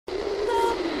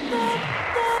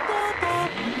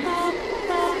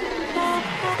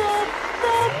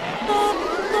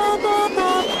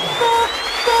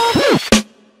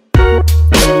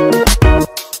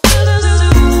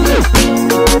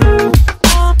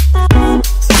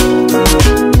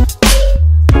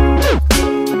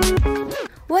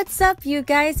up, you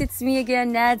guys? It's me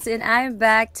again, Nads, and I'm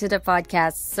back to the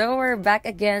podcast. So we're back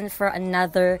again for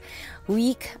another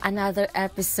week, another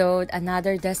episode,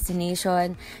 another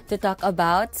destination to talk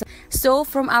about. So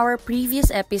from our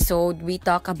previous episode, we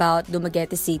talked about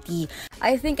Dumaguete City.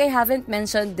 I think I haven't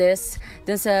mentioned this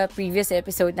dun sa previous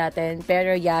episode natin,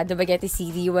 pero yeah, Dumaguete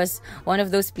City was one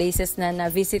of those places na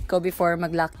na-visit ko before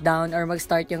mag-lockdown or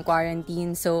mag-start yung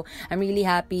quarantine. So I'm really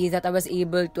happy that I was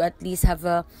able to at least have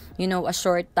a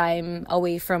short time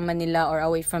away from Manila or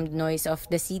away from the noise of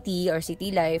the city or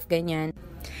city life, ganyan.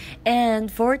 And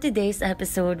for today's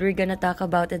episode, we're gonna talk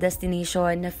about a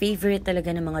destination na favorite talaga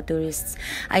ng mga tourists.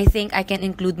 I think I can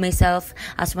include myself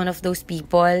as one of those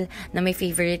people na may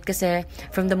favorite kasi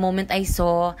from the moment I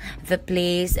saw the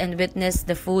place and witnessed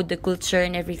the food, the culture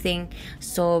and everything,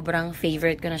 sobrang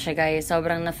favorite ko na siya, guys.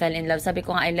 Sobrang na-fell in love. Sabi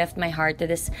ko nga, I left my heart to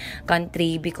this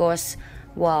country because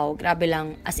wow, grabe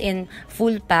lang. As in,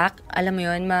 full pack. Alam mo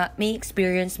yun, may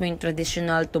experience mo yung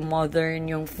traditional to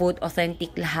modern, yung food,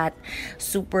 authentic lahat.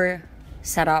 Super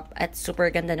sarap at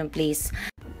super ganda ng place.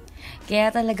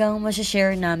 Kaya talagang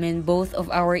masashare namin both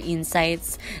of our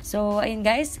insights. So, ayun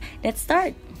guys, let's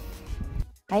start!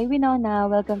 Hi Winona,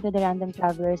 welcome to the Random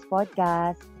Travelers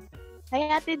Podcast.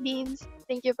 Hi Ate Deans,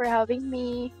 thank you for having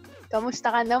me. Kamusta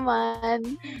ka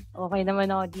naman? Okay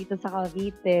naman ako dito sa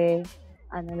Cavite.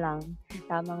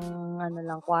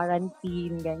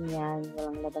 Quarantine, ganyan.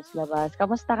 Walang labas-labas.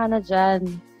 Kamusta ka na dyan?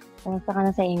 Kamusta ka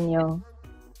na sa inyo?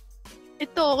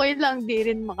 Ito, okay lang. Di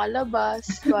rin makalabas.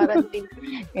 Quarantine.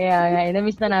 Kaya nga,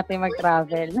 namiss na natin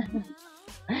mag-travel.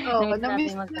 Oo,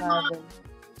 namiss na mag-travel.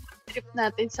 Trip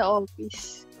natin sa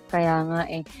office. Kaya nga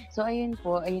eh. So, ayun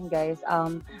guys.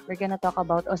 We're gonna talk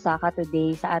about Osaka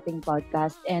today sa ating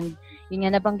podcast. And yun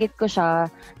nga, nabanggit ko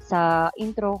siya sa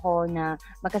intro ko na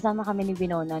magkasama kami ni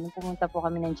Winona nung pumunta po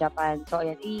kami ng Japan. So,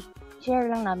 ayan,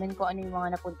 i-share lang namin kung ano yung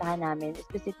mga napuntahan namin.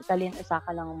 Specifically, in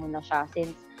Osaka lang muna siya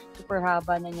since super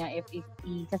haba na niya if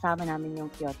isasama namin yung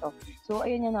Kyoto. So,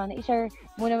 ayun yun, i-share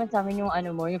mo naman sa amin yung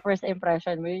yung first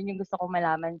impression mo. Yun yung gusto kong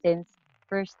malaman since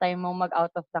first time mo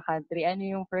mag-out of the country. Ano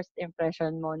yung first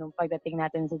impression mo nung pagdating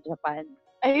natin sa Japan?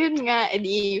 Ayun nga,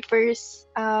 first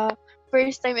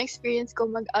time experience ko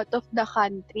mag-out of the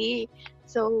country.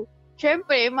 So,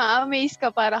 syempre, ma-amaze ka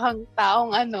para kang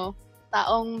taong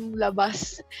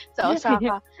labas sa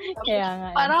Osaka. Kaya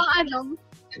nga. Parang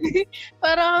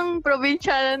parang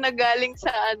probinsyana na galing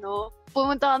sa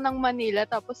pumunta ka ng Manila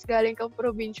tapos galing kang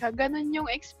probinsya. Ganon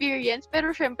yung experience.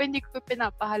 Pero syempre, hindi ko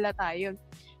pinapahalata yun.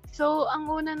 So, ang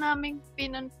una nating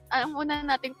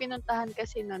pinuntahan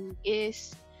kasi nun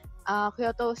is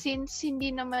Kyoto. Since hindi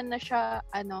naman na siya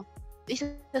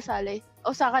isasali,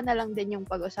 Osaka na lang din yung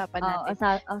pag-usapan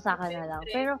natin. Osaka na lang.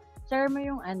 Pero share mo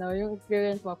yung yung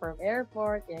experience mo from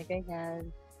airport, ganyan,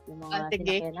 yung mga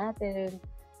sinakyan natin.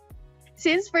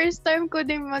 Since first time ko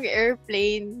din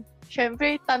mag-airplane,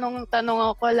 syempre tanong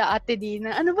ako Ate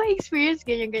Dina, ano ba experience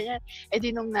ganyan? Eh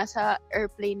di nung nasa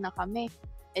airplane na kami,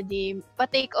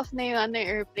 pa-take off na yung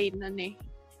airplane nun eh.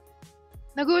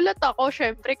 Nagulat ako,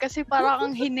 syempre, kasi parang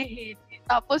ang hinihit.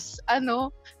 Tapos,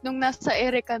 nung nasa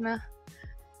ere ka na,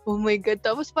 oh my God,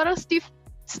 tapos parang stiff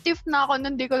na ako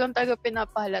nun, di ko lang talaga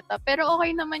pinapahalata. Pero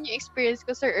okay naman yung experience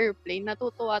ko sa airplane,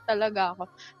 natutuwa talaga ako.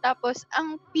 Tapos,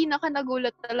 ang pinaka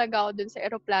nagulat talaga ako dun sa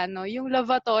aeroplano, yung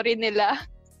lavatory nila.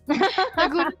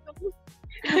 Nagulat ako.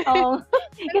 Oo.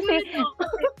 Kasi,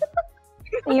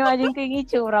 imagine ko yung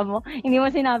itsura mo. Hindi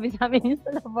mo sinabi sa amin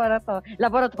sa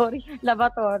laboratory.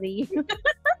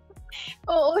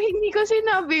 Oo, hindi ko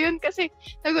sinabi yun kasi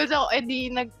nagulat ako,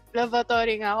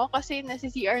 nag-lavatory nga ako kasi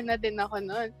nasi-CR na din ako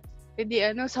noon.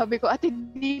 Sabi ko, Ate,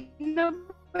 di na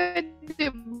pwede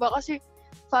ba? Kasi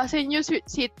fasten yung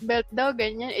seatbelt daw,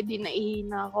 ganyan.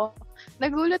 Naihina ako.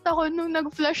 Nagulat ako nung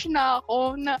nag-flash na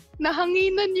ako, na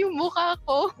nahanginan yung mukha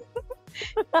ko.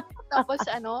 Tapos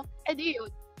yun.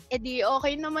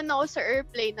 Okay naman ako sa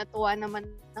airplane, natuwa naman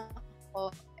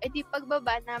ako.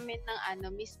 Pagbaba namin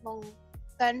ng mismong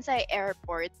Kansai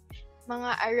Airport,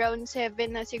 mga around 7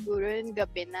 na siguro yung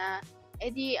gabi na.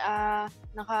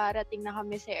 Nakarating na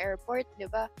kami sa airport, di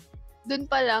ba? Doon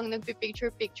pa lang,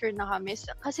 nagpipicture-picture na kami.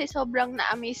 Kasi sobrang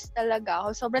na-amaze talaga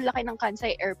ako. Sobrang laki ng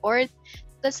Kansai Airport.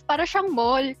 Tapos para siyang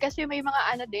mall, kasi may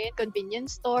mga din,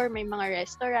 convenience store, may mga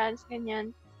restaurants,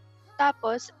 ganyan.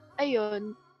 Tapos,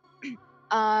 ayun,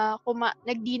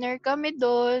 nag-dinner kami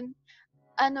doon.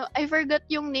 I forgot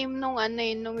yung name nung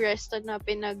resto na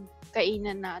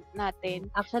pinagkainan natin.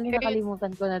 Actually,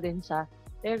 nakalimutan ko na din siya.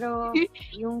 Pero,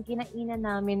 yung kinainan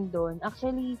namin doon,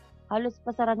 actually, halos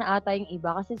pasara na ata yung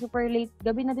iba kasi super late.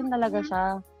 Gabi na din talaga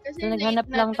siya. So,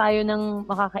 naghanap lang tayo ng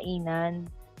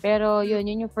makakainan. Pero yun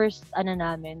yung first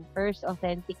first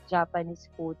authentic Japanese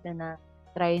food na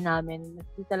try namin.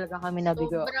 Hindi talaga kami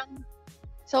nabigo.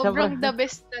 Sobrang the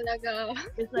best talaga.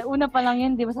 Una pa lang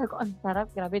yun, di ba? Sabi ko, ang sarap,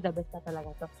 grabe, the best na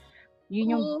talaga to.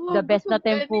 Yun yung Oo, the best na busog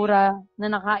ka na. tempura na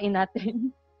nakain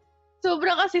natin.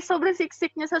 Sobrang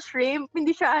siksik niya sa shrimp.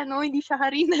 Hindi siya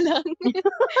harina lang.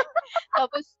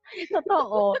 Tapos,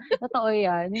 Totoo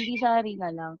yan. Hindi siya harina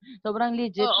lang. Sobrang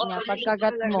legit oo, niya. legit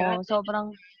Pagkagat talaga. mo,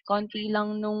 sobrang konti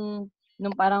lang nung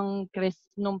parang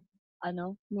nung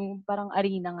parang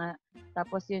harina nga.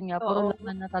 Tapos yun nga, puro Oo.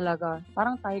 laman na talaga.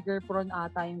 Parang tiger prawn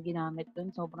ata yung ginamit dun.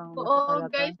 Sobrang laki Oo,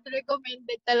 talaga. guys,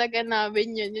 recommended talaga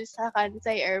namin yun yung sa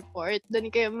Kansai Airport.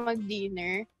 Doon kayo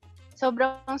mag-dinner.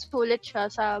 Sobrang sulit siya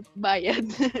sa bayad.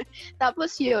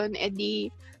 Tapos yun,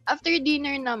 edi, after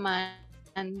dinner naman,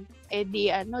 edi,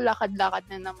 lakad-lakad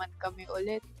na naman kami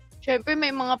ulit. Siyempre,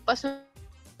 may mga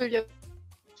pasulyap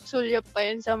pa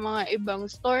yan sa mga ibang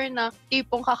store na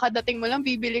tipong kakadating mo lang,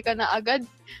 bibili ka na agad.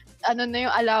 Ano na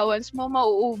yung allowance mo,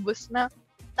 mauubos na.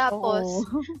 Tapos,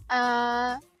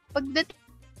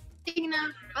 pagdating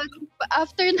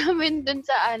after namin dun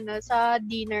sa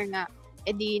dinner nga,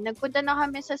 edi nagpunta na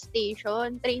kami sa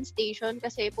train station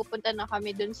kasi pupunta na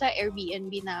kami dun sa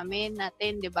Airbnb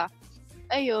natin, 'di ba?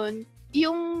 Ayun,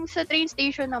 yung sa train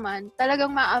station naman, talagang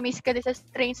ma-amaze ka din sa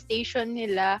train station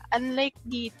nila. Unlike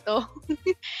dito,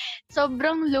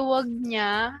 sobrang luwag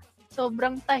niya,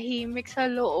 sobrang tahimik sa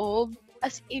loob.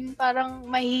 As in, parang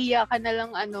mahihiya ka na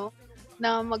lang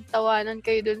na magtawanan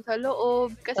kayo dun sa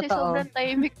loob kasi Totoo. sobrang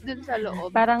tahimik dun sa loob.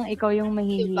 Parang ikaw yung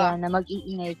mahihiya Diba? na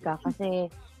mag-iingay ka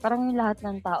kasi parang yung lahat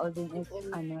ng tao dun is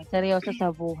seryoso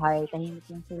sa buhay, tahimik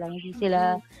lang sila, hindi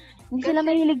sila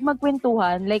mahilig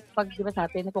magkwentuhan. Like pag 'di ba sa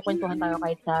atin nagkukwentuhan tayo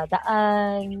kahit sa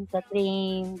daan, sa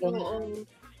train, ganyan.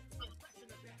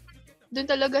 Doon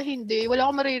talaga hindi. Wala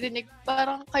akong maririnig.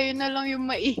 Parang kayo na lang yung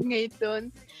maingay doon.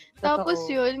 Tapos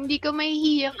yun, hindi ka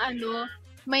mahihiyang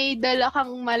may dala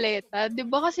kang maleta. 'Di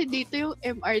ba kasi dito yung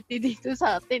MRT dito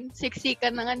sa atin,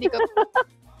 siksikan na nga, hindi ka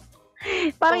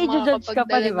Parang i-judge ka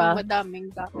pa, di ba?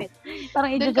 Madaming gamit.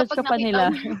 Parang i-judge ka pa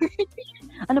nila.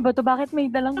 Ano ba to? Bakit may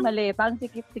dalang maleta? Ang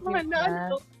sikip-sikip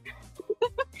na.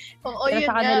 Oo, pero yun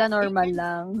sa kanila normal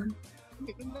lang.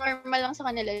 Normal lang sa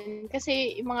kanila.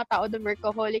 Kasi yung mga tao doon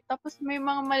workaholic. Tapos may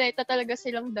mga maleta talaga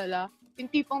silang dala.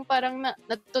 Yung tipong parang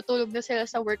natutulog na sila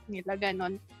sa work nila.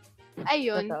 Ganon.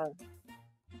 Ayun. Totoo.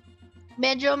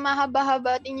 Medyo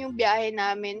mahaba-haba din yung biyahe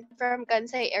namin from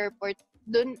Kansai Airport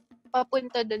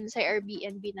papunta dun sa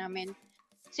Airbnb namin.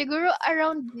 Siguro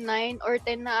around 9 or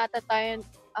 10 na ata tayo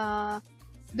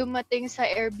dumating sa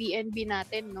Airbnb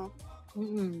natin, no?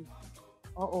 Mm-hmm.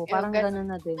 Oo, parang gano'n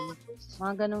na din.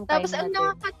 Mga ganun time Tapos ang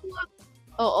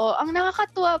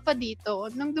nakakatuwa pa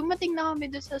dito, nung dumating na kami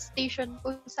doon sa station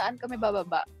kung saan kami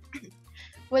bababa,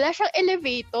 wala siyang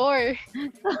elevator.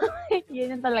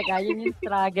 Yun yung talaga, yun yung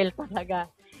struggle talaga.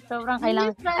 Sobrang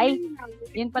kailangan,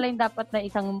 yun pala yung dapat na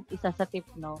isa sa tip,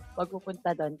 no? Pag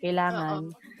pupunta doon,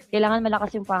 kailangan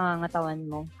malakas yung pangangatawan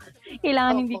mo.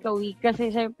 Kailangan hindi ka weak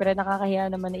kasi syempre nakakahiya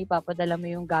naman na ipapadala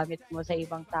mo yung gamit mo sa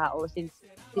ibang tao since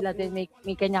sila din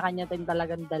may kanya-kanya din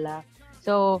talagang dala.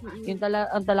 So, yung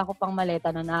ang dala ko pang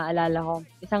maleta no, naaalala ko,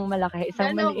 isang malaki,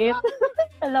 isang maliit.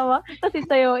 Dalawa. Kasi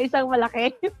sa'yo, isang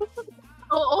malaki.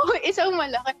 Oo, isang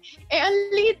malaki. Ang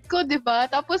liit ko, di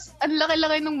ba? Tapos, ang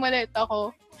laki-laki ng maleta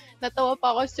ko. Natawa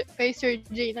pa ako kay Sir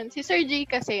J. Si Sir J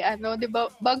kasi, di ba,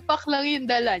 backpack lang yung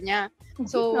dala niya.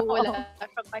 So, wala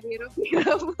siyang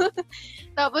kahirap-hirap.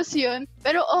 Tapos yun.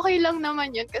 Pero okay lang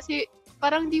naman yun kasi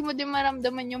parang di mo din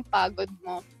maramdaman yung pagod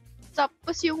mo.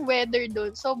 Tapos yung weather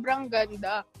doon, sobrang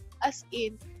ganda. As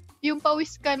in, yung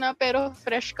pawis ka na pero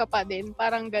fresh ka pa din.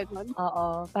 Parang ganon.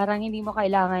 Oo. Parang hindi mo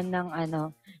kailangan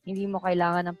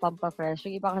ng pampa-fresh.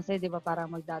 Yung iba kasi, di ba,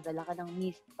 parang magdadala ka ng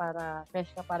mist para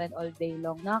fresh ka pa rin all day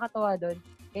long. Nakakatawa doon.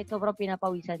 Kahit sobrang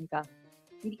pinapawisan ka.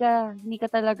 Hindi ka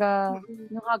talaga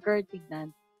yung haggard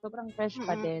tignan. Sobrang fresh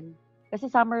pa din. Kasi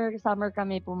summer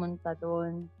kami pumunta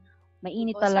doon.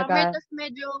 Mainit talaga. Summer, tapos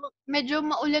medyo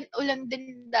maulan-ulan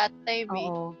din that time eh.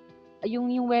 Oo. Yung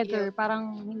weather,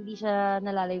 parang hindi siya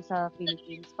nalalayo sa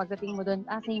Philippines. Pagdating mo doon,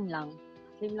 same lang.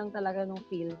 Same lang talaga nung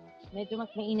feel. Medyo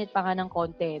mas mainit pa nga ng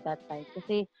konti that time.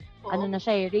 Kasi, na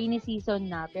siya rainy season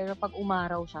na. Pero pag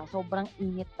umaraw siya, sobrang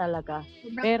init talaga.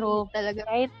 Pero,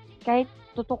 kahit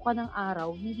tutok ka ng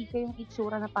araw, hindi ka yung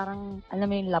itsura na parang, alam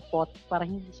mo yung lapot. Parang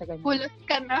hindi siya ganyan. Pulas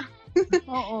ka na.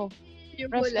 Oo.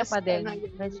 Fresh ka pa din.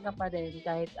 Fresh ka pa din.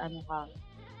 Kahit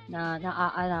na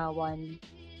naaarawan.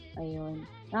 Ayun.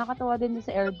 Nakakatawa din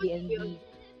sa Airbnb.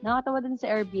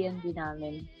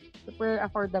 Namin. Super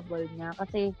affordable niya.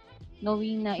 Kasi,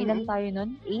 knowing na ilan tayo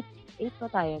nun? 8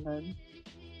 pa tayo nun.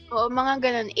 Oo, mga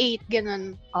ganun. 8, ganun.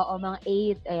 Oo, mga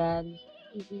 8, ayan.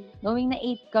 Knowing na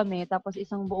 8 kami, tapos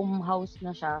isang buong house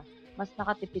na siya, mas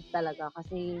nakatipid talaga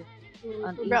kasi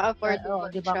Sobrang affordable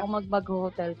di ba siya. kung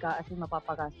mag-hotel ka as in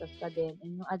mapapagastos ka din,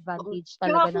 and yung advantage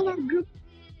Tsaka talaga ng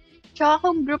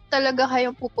kung group talaga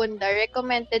kayong pupunta,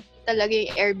 recommended talaga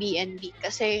yung Airbnb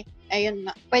kasi ayun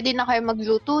nga, pwede na kayo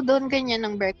magluto doon, ganyan,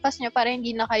 ng breakfast nyo para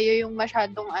hindi na kayo yung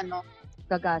masyadong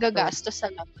gagastos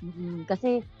sa labas.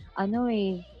 Kasi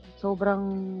sobrang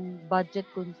budget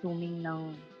consuming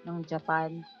ng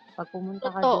Japan. Pag pumunta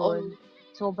ka Totoo. doon,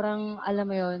 sobrang alam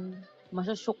mo 'yon,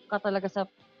 masushock ka talaga sa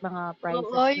mga prices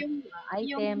Oo, ng mga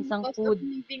items, ng cost food. of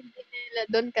living din nila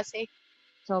doon kasi.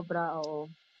 Sobra, oo.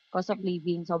 Cost of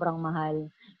living sobrang mahal.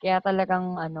 Kaya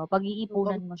talagang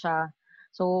pag-iipunan mo siya.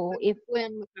 So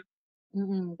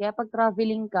kaya pag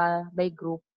traveling ka by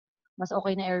group, mas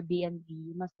okay na Airbnb,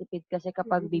 mas tipid kasi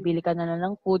kapag bibili ka na lang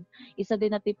ng food, isa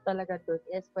din na tip talaga doon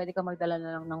is pwede ka magdala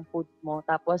na lang ng food mo,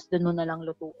 tapos doon mo na lang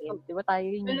lutuin. Di ba tayo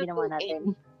yun yung ginawa natin?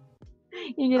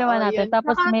 Yung ginawa natin. Yun.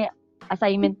 Tapos may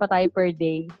assignment pa tayo per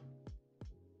day.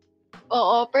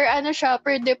 Oo, per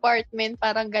department,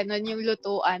 parang ganun yung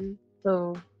lutuan.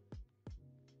 So,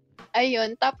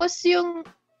 ayun. Tapos yung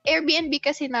Airbnb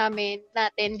kasi natin,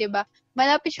 di ba?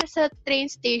 Malapit siya sa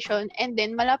train station and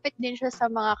then malapit din siya sa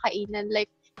mga kainan. Like,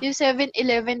 yung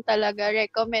 7-Eleven talaga,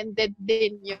 recommended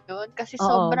din yun. Kasi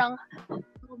sobrang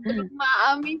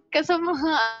maaamig ka sa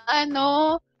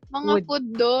mga food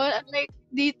doon. Like,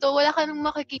 dito, wala ka nang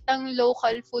makikitang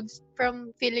local foods from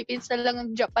Philippines.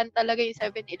 Talagang Japan talaga yung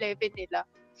 7-Eleven nila.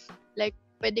 Like,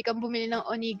 pwede kang bumili ng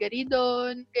onigiri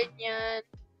doon, ganyan.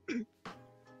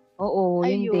 Oo,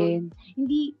 yun din.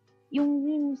 Hindi,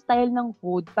 yung style ng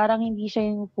food, parang hindi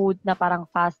siya yung food na parang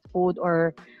fast food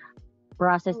or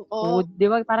processed food.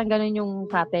 Di ba? Parang ganun yung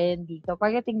sa atin dito.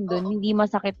 Pagdating dun, hindi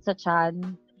masakit sa tiyan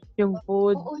yung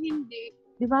food. Oo, hindi.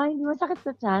 Di ba? Hindi masakit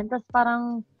sa tiyan. Tapos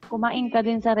parang kumain ka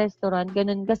din sa restaurant.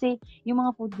 Ganun. Kasi yung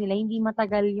mga food nila, hindi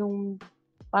matagal yung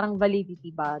parang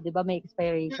validity ba? Di ba? May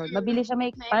expiration. Mabilis siya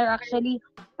may expire. Actually,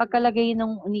 pagkalagay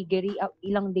ng onigiri,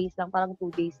 ilang days lang, parang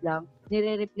 2 days lang,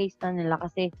 nire-replace na nila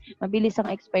kasi mabilis ang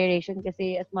expiration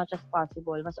kasi as much as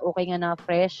possible. Mas okay nga na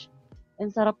fresh.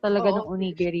 Ang sarap talaga ng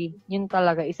onigiri. Yun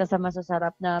talaga, isa sa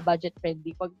masasarap na budget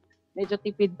friendly. Pag medyo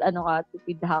tipid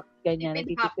hacks, ganyan,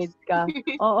 tipid ka.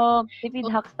 Oo, tipid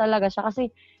hacks talaga siya kasi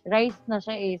rice na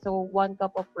siya eh. So, 1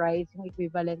 cup of rice, yung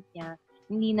equivalent niya.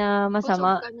 Hindi na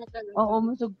masama. Oo,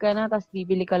 musog ka na, tapos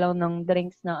bibili ka lang ng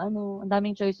drinks na ang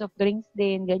daming choice of drinks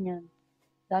din, ganyan.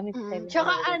 Dami sa 7-Eleven.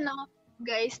 Tsaka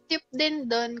guys, tip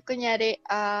din doon, kunyari,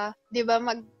 di ba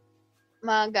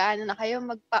na kayo,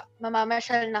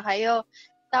 mamamasyal na kayo.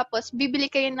 Tapos, bibili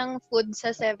kayo ng food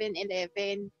sa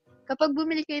 7-Eleven. Kapag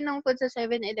bumili kayo ng food sa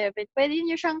 7-Eleven, pwede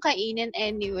nyo siyang kainin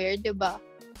anywhere, di ba?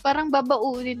 Parang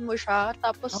babaunin mo siya,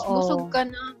 tapos busog ka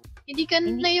na. Hindi ka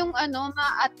na yung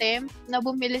ma-attempt na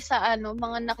bumili sa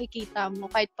mga nakikita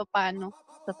mo kahit papano.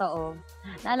 Totoo.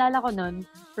 Naalala ko nun,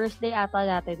 first day ata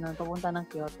natin nun, pupunta ng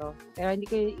Kyoto. Pero hindi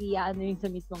ko yung sa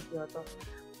mismong Kyoto.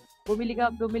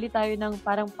 Bumili tayo ng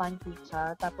parang pancake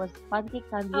siya, tapos pancake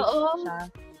sandwich siya.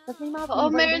 Tapos may mga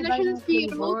flavor, meron na siyang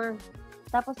flavor.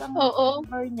 Tapos ang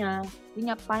flavor niya,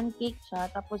 yun nga, pancake siya,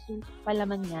 tapos yung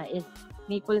palaman niya is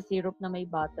maple syrup na may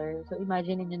butter. So,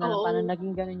 imagine niyo na lang paano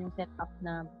naging ganun yung setup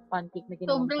na pancake na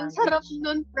ginawang sobrang sandwich. Sarap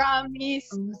nun, promise.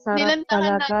 Ang sarap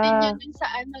Nilantakan talaga. natin yun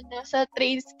sa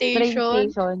train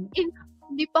station.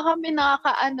 Hindi pa kami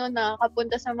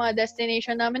nakapunta sa mga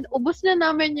destination namin. Ubus na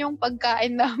namin yung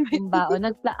pagkain namin. Yung baon.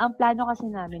 Ang plano kasi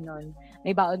namin nun,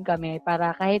 may baon kami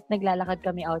para kahit naglalakad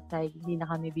kami outside, hindi na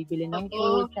kami bibili ng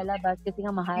food sa labas kasi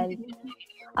nga mahal.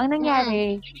 Ang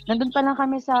nangyari, nandun pa lang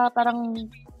kami sa parang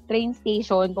train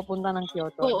station papunta ng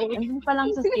Kyoto. Nandun pa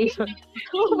lang sa station.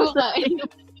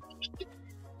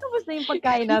 Tapos na yung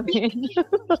pagkain namin.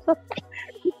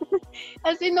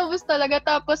 As in, ubus talaga.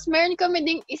 Tapos, meron kami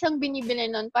ding isang binibili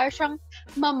nun. Parang siyang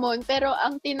mamon. Pero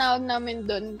ang tinawag namin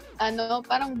doon,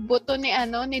 parang buto ni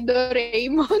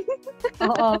Doraemon.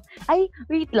 Oo. Ay,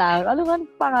 wait lang. Ano nga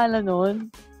pangalan nun?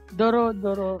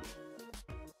 Doro.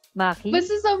 Maki?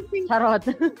 Basta something. Charot.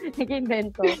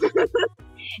 Nag-invento.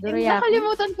 Dorayaki.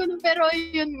 Nakalimutan ko na. Pero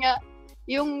yun nga.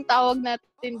 Yung tawag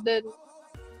natin doon.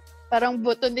 Parang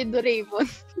buto ni Doraemon.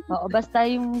 Oo, basta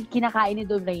yung kinakain ni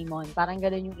Doraemon. Parang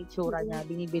gano'n yung itsura niya,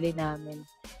 binibili namin.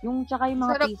 Yung, tsaka yung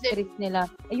mga sarap pastries nila.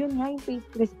 Ayun nga, yung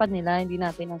pastries pa nila, hindi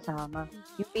natin nasama.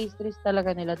 Yung pastries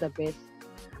talaga nila the best.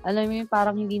 Alam mo yun,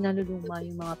 parang hindi naluluma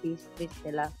yung mga pastries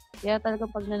nila. Kaya talaga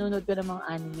pag nanonood ko ng mga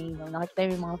anime, nakita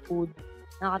yung mga food,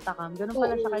 nakatakam. Ganun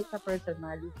pala siya kahit sa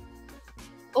personal.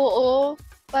 Oo.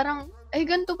 Parang, ay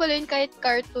ganito pala yun kahit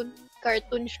cartoon.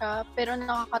 cartoon siya, pero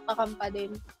nakakatakam pa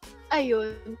din.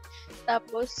 Ayun.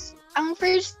 Tapos, ang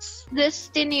first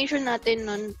destination natin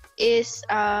nun is,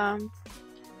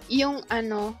 yung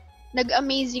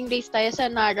nag-amazing race tayo sa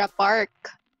Nara Park.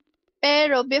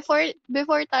 Pero, before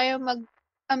tayo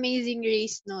mag-amazing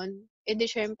race nun, edi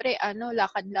syempre,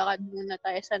 lakad-lakad muna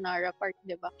tayo sa Nara Park,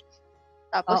 di ba?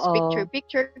 Tapos, Oo.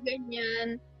 picture-picture,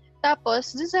 ganyan.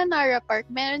 Tapos, dun sa Nara Park,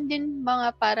 meron din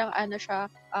mga parang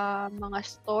mga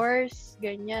stores,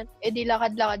 ganyan. Edi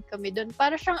lakad-lakad kami dun.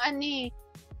 Para siyang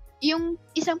yung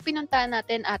isang pinuntahan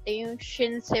natin yung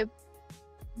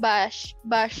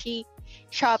Bashi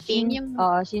shopping.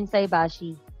 Shinsai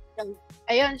Bashi.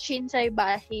 Ayun, Shinsai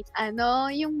Bashi.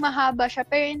 Yung mahaba siya,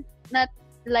 pero not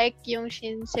like yung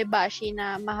Shinsai Bashi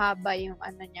na mahaba yung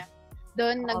niya.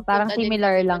 Doon parang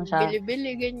similar lang siya.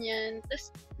 Bili-bili, ganyan.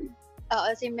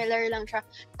 Tapos, similar lang siya.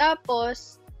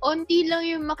 Tapos, onti lang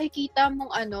yung makikita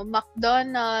mong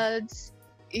McDonald's,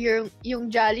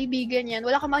 yung Jollibee, ganyan.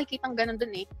 Wala kang makikitang ganun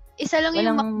dun eh. Isa lang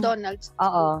yung McDonald's.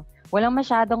 Oo. Walang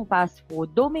masyadong fast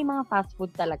food. Though may mga fast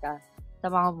food talaga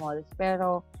sa mga malls.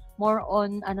 Pero, more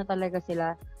on, talaga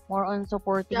sila, more on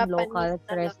supporting Japanese local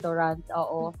talaga. restaurants.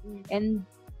 Oo. Mm-hmm. And,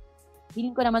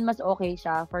 feeling ko naman mas okay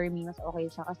siya. For me, mas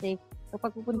okay siya. Kasi,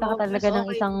 kapag pupunta ka talaga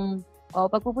ng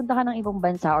pag pupunta ka ng ibang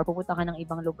bansa or pupunta ka ng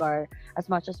ibang lugar,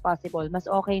 as much as possible, mas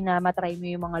okay na matry mo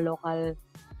yung mga local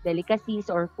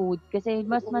delicacies or food. Kasi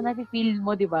mas na-feel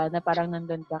mo, di ba, na parang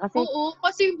nandun ka. Kasi, Oo,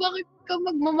 kasi bakit ka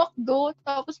magmamakdo,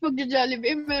 tapos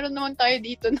magja-Jollibee, meron naman tayo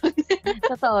dito nun.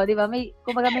 totoo, di ba?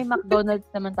 Kumbaga may McDonald's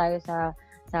naman tayo sa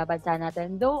bansa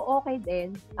natin. Though, okay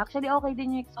din. Actually, okay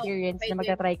din yung experience na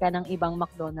magka-try ka ng ibang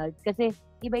McDonald's. Kasi,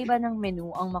 iba-iba ng menu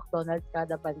ang McDonald's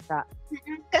kada bansa.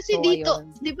 Kasi So, dito,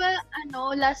 ayun. di ba,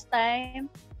 last time,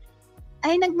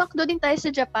 ay, nag-McDo din tayo sa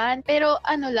Japan, pero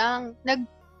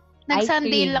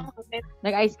nag-Sunday cream. lang kami.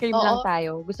 Nag-ice cream lang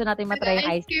tayo. Gusto natin matry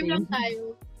yung ice cream. lang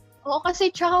tayo. Oo, kasi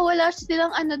tsaka wala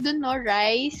silang dun, no,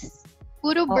 rice.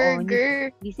 Puro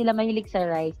burger. Hindi sila mahilig sa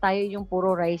rice. Tayo yung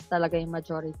puro rice talaga yung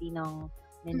majority ng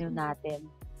menu natin.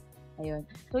 Ayun.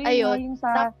 So, yung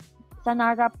sa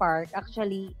Nara Park,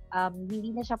 actually,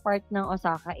 hindi na siya part ng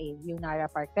Osaka yung Nara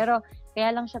Park. Pero, kaya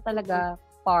lang siya talaga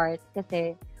part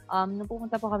kasi, nung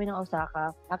pumunta po kami ng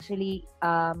Osaka, actually,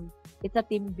 it's a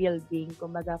team building.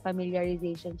 Kumbaga,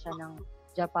 familiarization siya ng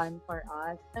Japan for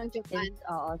us. Since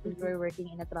we're working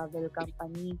in a travel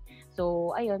company.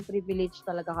 So, ayun, privileged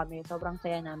talaga kami. Sobrang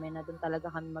saya namin na doon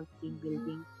talaga kami mag-team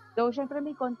building. So, syempre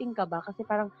may konting kaba kasi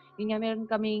parang, yun nga, meron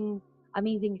kaming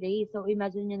amazing race. So,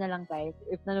 imagine nyo na lang guys,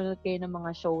 if nanonood kayo ng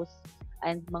mga shows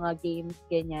and mga games,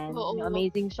 ganyan. Oo, yung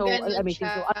amazing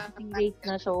race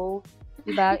na show.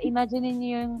 Diba? Imagine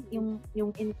niyo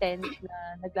yung intense na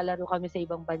naglalaro kami sa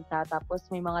ibang bansa tapos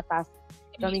may mga tasks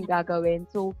kaming gagawin.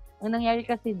 So, ang nangyari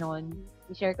kasi noon,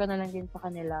 i-share ko na lang din sa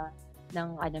kanila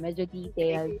ng medyo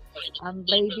detailed.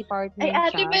 By department Ay,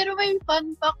 ate, siya. pero may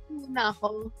fun fact muna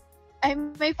ako.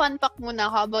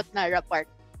 About Nara Park.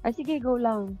 Ay, sige, go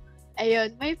lang.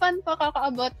 Ayun, may fun fact ako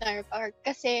about Nara Park.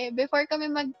 Kasi before kami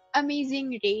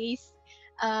mag-amazing race,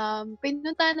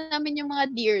 pinunta namin yung mga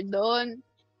deer doon.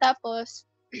 Tapos,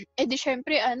 di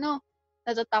syempre,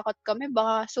 natatakot kami,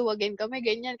 baka suwagin kami,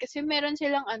 ganyan. Kasi meron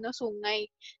silang, sungay.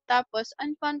 Tapos,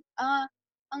 ang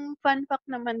fun fact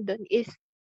naman doon is,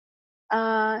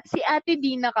 si Ate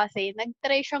Dina kasi,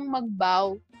 nag-try siyang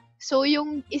mag-bow. So,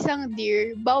 yung isang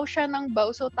deer, bow siya ng bow,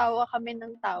 so tawa kami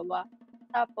ng tawa.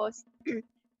 Tapos,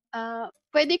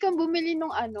 pwede kang bumili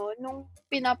nung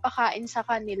pinapakain sa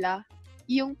kanila,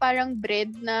 yung parang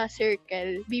bread na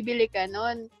circle, bibili ka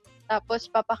nun. Tapos,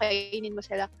 papakainin mo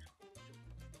sila.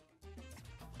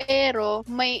 Pero,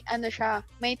 may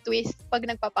may twist pag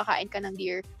nagpapakain ka ng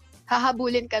deer.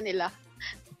 Hahabulin ka nila.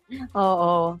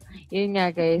 Oo. Yun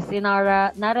nga guys. Si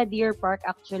Nara Deer Park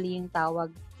actually yung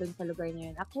tawag dun sa lugar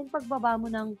na yun. Actually, pagbaba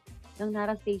mo ng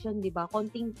Nara Station, di ba?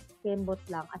 Konting kembot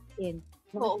lang. As in,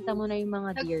 makikita mo na yung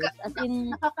mga deers. As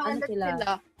in,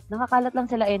 sila? Nakakalat lang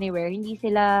sila anywhere. Hindi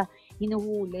sila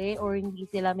hinuhuli or hindi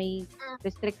sila may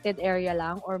restricted area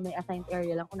lang or may assigned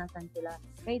area lang kung nasan sila.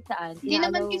 Kahit saan.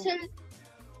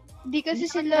 Hindi kasi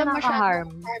sila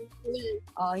masyadong harmful.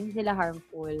 Oo, hindi sila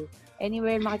harmful.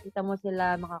 Anywhere makikita mo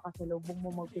sila, makakasalubong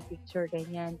mo, magpipicture,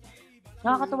 ganyan.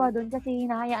 Nakakatuwa doon kasi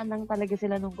hinahayaan lang talaga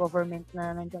sila ng government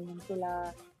na nandyan lang sila.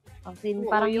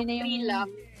 Parang yun na yung...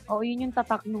 Oo, yun yung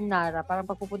tatak ng Nara. Parang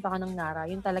pagpupunta ka ng Nara,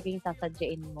 yun talaga yung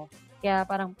sasadyain mo. Kaya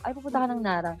parang, pupunta ka ng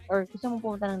Nara or gusto mong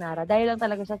pumunta ng Nara dahil lang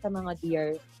talaga siya sa mga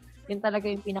deer. Yun talaga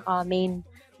yung pinaka-main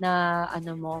na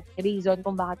reason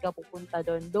kung bakit ka pupunta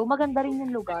doon. Though maganda rin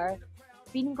yung lugar.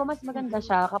 feeling ko mas maganda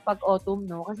siya kapag autumn,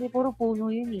 no? Kasi puro puno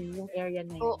yun eh, yung area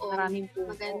na yun. Oo. Maraming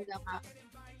puno. Maganda ka.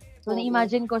 So,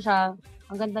 na-imagine ko siya,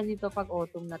 ang ganda nito pag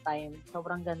autumn na time.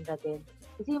 Sobrang ganda din.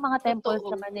 Kasi yung mga temples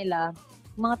naman nila,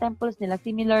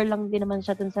 similar lang din naman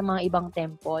siya dun sa mga ibang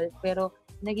temple. Pero,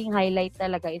 naging highlight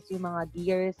talaga is yung mga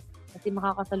deers. Kasi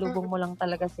makakasalubong mo lang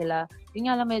talaga sila.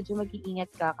 Yun nga lang medyo mag-iingat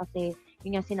ka kasi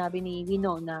yun nga sinabi ni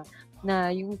Wino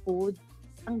na yung food,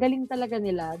 ang galing talaga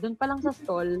nila. Doon pa lang sa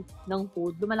stall ng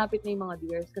food, lumalapit na yung mga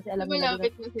deers. Kasi alam nila,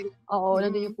 Malapit na sila. oo,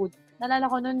 nandun yung food.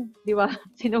 Nalala ko nun, di ba,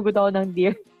 sinugod ako ng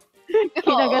deer.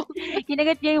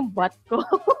 Kinagat niya yung butt ko.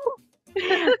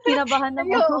 Kinabahan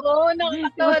ako. Oo,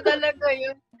 nakakatawa talaga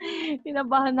yun.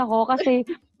 Kinabahan ako kasi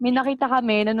may nakita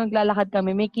kami na nung naglalakad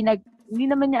kami, hindi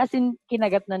naman niya as in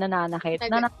kinagat na nananakit.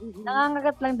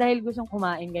 Nangangagat lang dahil gustong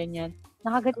kumain, ganyan.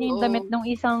 Nakagat niya yung damit ng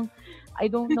isang,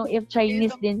 I don't know if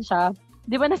Chinese din siya.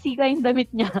 Di ba nasira yung damit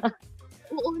niya?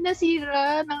 Oo,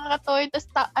 nasira. Nakakatawa.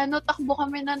 Tapos takbo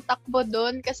kami ng takbo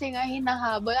doon kasi nga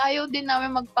hinahabol. Ayaw din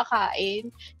namin magpakain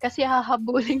kasi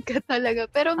hahabulin ka talaga.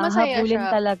 Pero masaya Hahabulin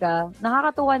siya. talaga.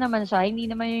 Nakakatuwa naman siya.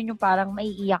 Hindi naman yun yung parang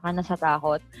maiiyak ka na sa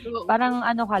takot. Oo. Parang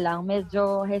ano ka lang,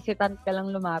 medyo hesitant ka lang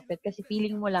lumapit kasi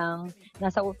feeling mo lang,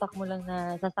 nasa utak mo lang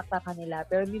na sasaktan ka nila.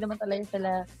 Pero hindi naman talaga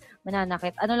sila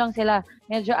mananakit. Ano lang sila,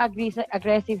 medyo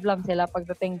aggressive lang sila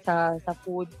pagdating sa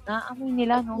food. Naamoy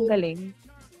nila, no? Ang galing.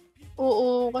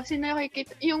 Oo, kasi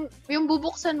nakikita, yung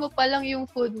bubuksan mo pa lang yung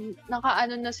food,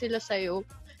 nakaano na sila sa'yo,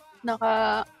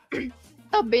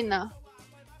 tabi na.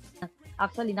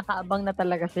 Actually, nakaabang na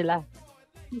talaga sila.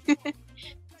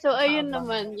 So, ayun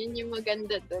Nakaabang. naman, yun yung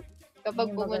maganda doon. Kapag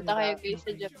Yun yung pumunta maganda. kayo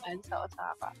sa Japan, sa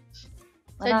Osaka.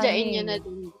 Marami. Sadyain nyo na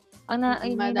din.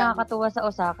 Yung Madami. nakakatuwa sa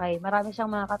Osaka, marami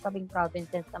siyang mga katabing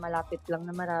provinces na malapit lang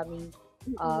na maraming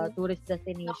tourist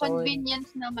destination.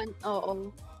 Convenience naman,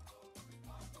 oo.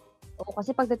 Oo,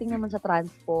 kasi pagdating naman sa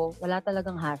transpo, wala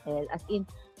talagang hassle. As in,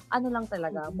 ano lang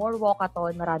talaga, more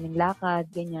walkathon, maraming lakad,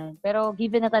 ganyan. Pero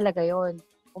given na talaga yon.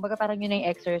 Kumbaga parang yun na yung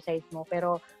exercise mo.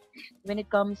 Pero when it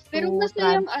comes to Pero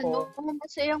masayang transpo,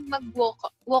 masayang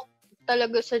walk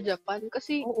talaga sa Japan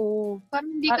kasi oo.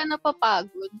 parang hindi ka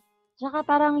napapagod. Tsaka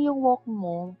parang yung walk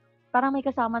mo, parang may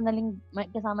kasama na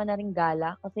ring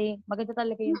gala kasi maganda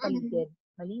talaga yung paligid.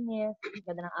 Malinis,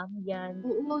 ganda ng ambience.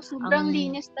 Oo, sobrang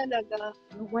linis talaga.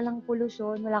 Walang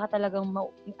polusyon, wala ka talagang,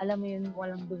 alam mo yun,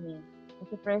 walang dumi.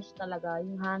 Kasi fresh talaga,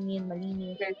 yung hangin,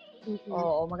 malinis.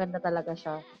 Oo, maganda talaga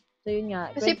siya. So, yun nga.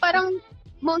 Kasi parang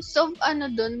most of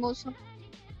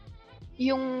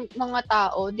yung mga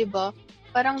tao, di ba?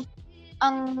 Parang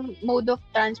ang mode of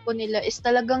transport nila is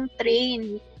talagang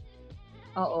train.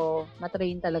 Oo,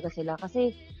 matrain talaga sila.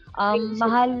 Kasi,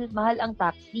 mahal ang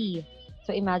taxi.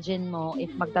 So, imagine mo,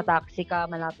 if magta-taxi ka,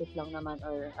 malapit lang naman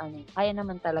or kaya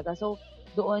naman talaga. So,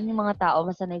 doon yung mga tao,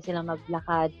 masanay silang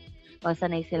maglakad,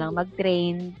 masanay silang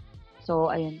mag-train. So,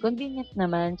 ayun, convenient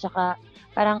naman. Tsaka,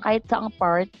 parang kahit saang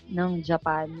part ng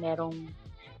Japan, merong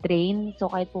train. So,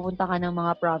 kahit pupunta ka ng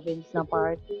mga province na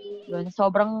part, yun,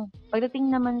 pagdating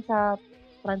naman sa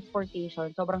transportation,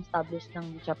 sobrang established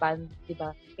ng Japan, di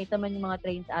ba? Kahit naman yung mga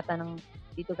trains ata ng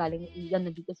dito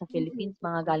dito sa Philippines,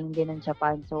 mga galing din ng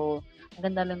Japan. So, ang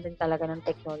ganda lang din talaga ng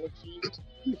technology.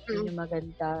 Yun yung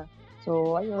maganda.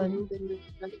 So, ayun.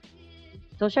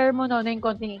 So, share mo no, yung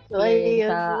konting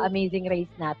experience sa Amazing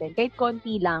Race natin. Kahit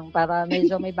konti lang, para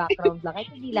medyo may background lang.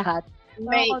 Kahit hindi lahat.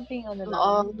 May konting lang.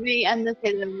 Oo, may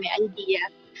may idea.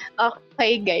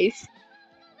 Okay, guys.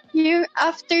 Yung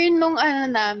after nung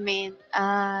namin,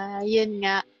 yun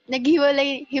nga,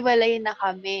 naghiwalay na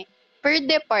kami. Per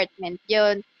department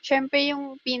yun. Siyempre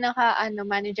yung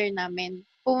manager namin,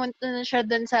 pumunta na siya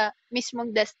dun sa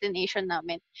mismong destination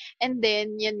namin. And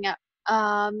then, yun nga,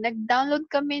 nag-download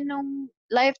kami nung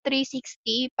Live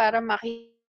 360 para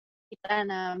makita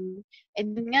namin.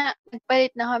 And then nga,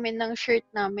 nagpalit na kami ng shirt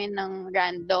namin ng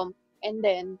random. And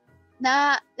then,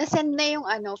 na-send na yung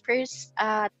first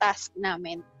task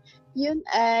namin. Yun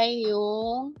ay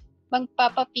yung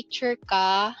magpapapicture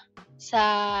ka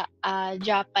sa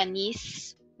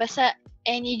Japanese. Basta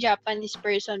any Japanese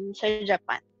person sa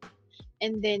Japan.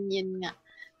 And then, yun nga.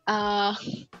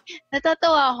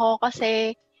 Natatawa ako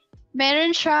kasi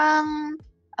meron siyang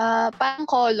parang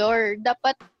color.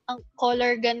 Dapat ang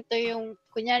color ganito yung,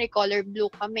 kunyari, color blue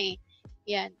kami.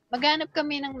 Yan. Maghanap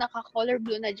kami ng naka-color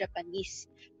blue na Japanese.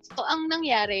 So, ang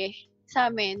nangyari sa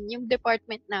amin, yung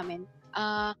department namin,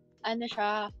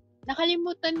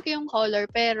 nakalimutan ko yung color,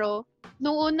 pero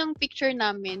noong unang picture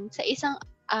namin, sa isang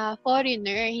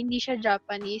foreigner, hindi siya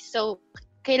Japanese, so,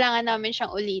 kailangan namin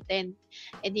siyang ulitin.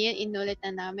 E di yun, inulit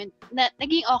na namin.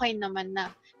 Naging okay naman na.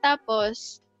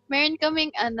 Tapos, meron kaming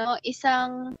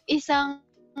isang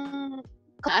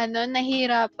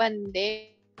nahirapan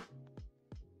din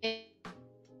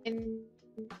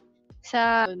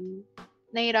sa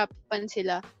nahirapan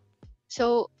sila.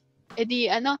 So,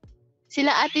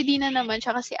 sila Ate Dina naman,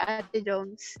 tsaka si Ate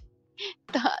Jones.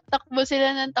 Takbo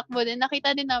sila ng takbo din.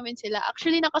 Nakita din namin sila.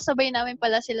 Actually, nakasabay namin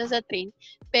pala sila sa train,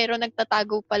 pero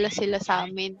nagtatago pala sila sa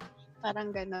amin.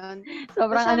 Parang ganon.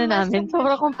 Sobrang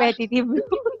sobrang competitive.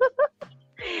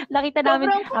 Nakita namin.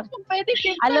 Sobrang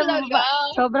competitive alam talaga. mo ba,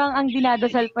 sobrang ang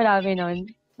dinadasal pa namin nun.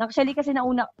 Actually, kasi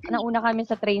nauna kami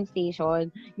sa train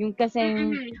station. Yung kasing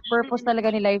purpose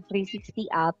talaga ni Life 360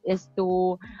 app is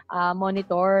to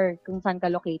monitor kung saan ka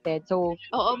located. So,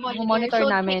 monitor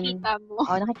namin.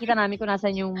 Nakikita namin kung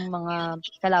nasan yung mga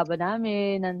kalaban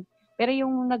namin. Pero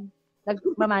yung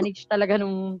nag-manage talaga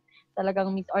nung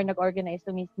talagang nag-organize to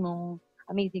mismong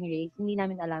Amazing Race, hindi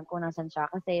namin alam kung nasan siya.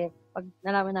 Kasi pag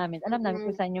nalaman namin, alam namin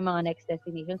kung saan yung mga next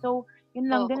destination. So,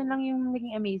 yun lang, ganun lang yung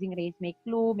naging Amazing Race. May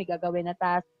clue, may gagawin na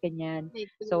task, ganyan.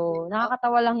 So,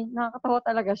 nakakatawa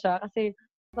talaga siya. Kasi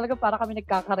talaga para kami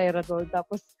nagkakarera doon.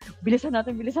 Tapos, bilisan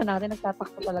natin,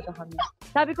 nagtatakbo talaga kami.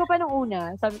 Sabi ko pa nung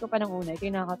una, ito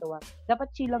yung nakakatawa. Dapat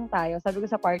chill lang tayo. Sabi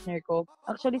ko sa partner ko,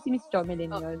 actually si Miss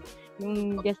Chomelin yun,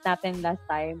 yung guest natin last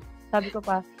time. Sabi ko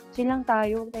pa, chill lang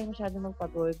tayo, huwag tayo masyadong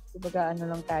magpagod. Kumbaga,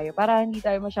 lang tayo. Para hindi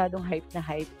tayo masyadong hype.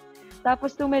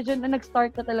 Tapos, nung medyo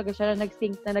nag-start na talaga siya,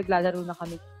 nag-sync na, naglalaro na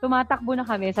kami. Tumatakbo na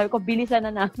kami. Sabi ko, bilisan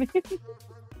na namin.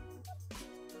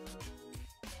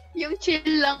 Yung chill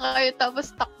lang kayo,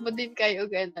 tapos takbo din kayo,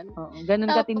 ganun. Oo,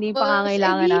 ganun katindi yung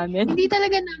pangangailangan namin. Hindi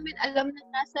talaga namin alam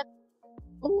na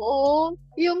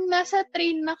yung nasa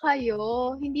train na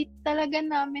kayo, hindi talaga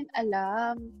namin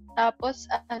alam. Tapos,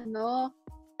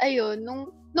 ayun, nung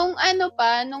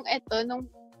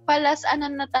palas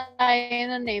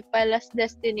palas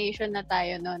destination na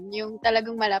tayo nun. Yung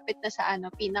talagang malapit na sa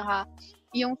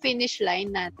yung finish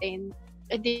line natin.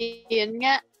 Yun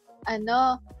nga,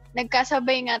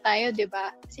 nagkasabay nga tayo, di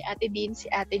ba? Si Ate Dean, si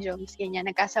Ate Jones, ganyan.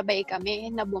 Nagkasabay kami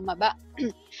na bumaba.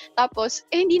 Tapos,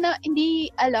 hindi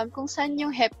alam kung saan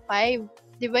yung Hep 5.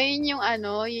 Di ba yun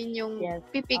yung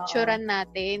pipicturean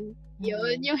natin.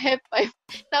 Yun, yung Hep 5.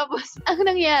 Tapos, ang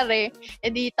nangyari,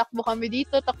 takbo kami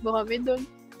dito, takbo kami doon.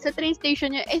 Sa train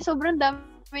station yun, sobrang dami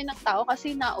ng tao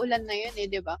kasi naulan na yun,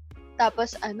 di ba?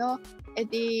 Tapos,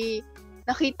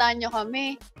 nakita nyo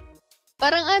kami.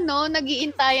 Parang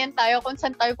nag-iintayan tayo kung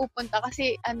saan tayo pupunta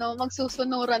kasi,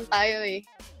 magsusunuran tayo eh.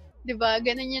 Di ba?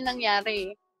 Ganun yung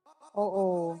nangyari.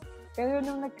 Oo. Pero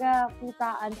nung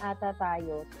nagkakitaan ata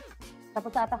tayo,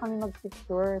 tapos ata kami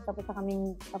mag-picture, tapos na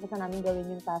namin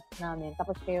gawin yung task namin,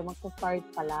 tapos kayo mag-start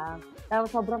pa lang. Tapos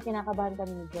sobrang kinakabahan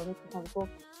kami ni Jonas. Sabi ko,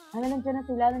 nandiyan na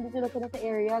sila, nandito na sila sa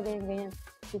area, ganyan.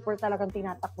 Super talagang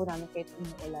tinatakbo namin kahit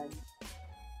umuulan.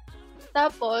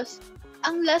 Tapos,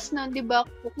 ang last nun, di ba,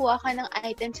 kukuha ka ng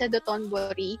item sa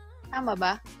Dotonbori? Tama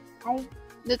ba? Ay.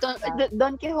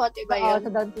 Don Quixote ba yun? Oo,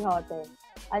 sa Don Quixote.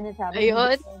 Siya?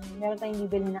 Ayun. Meron tayong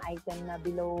bibili na item na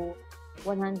below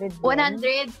 100 yen.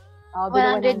 100?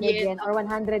 Below 100 yen. Or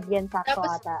 100 yen sakto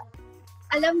ata.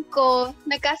 Alam ko,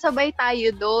 nagkasabay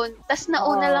tayo doon. Tapos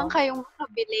nauna lang kayong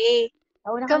makabili.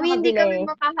 Hindi kami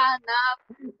makahanap.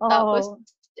 Tapos,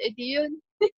 yun.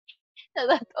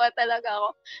 Natatawa talaga ako.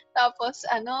 Tapos,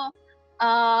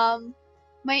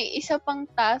 may isa pang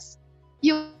task.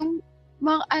 Yung,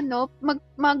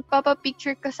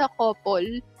 magpapapicture ka sa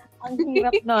couple. Ang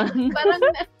hirap nun.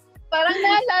 Parang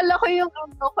naalala ko yung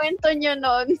kwento nyo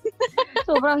nun.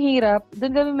 Sobrang hirap.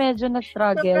 Doon kami medyo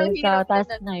nag-struggle sa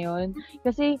task na yun.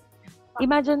 Kasi,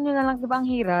 imagine nyo na lang, diba ang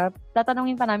hirap?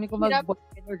 Tatanungin pa namin kung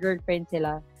mag-boyfriend or girlfriend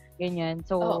sila. Ganyan.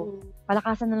 So,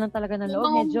 palakasan na lang talaga ng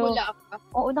loob. Medyo,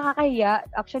 nakakahiya.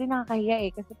 Actually, nakakahiya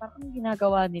eh. Kasi parang anong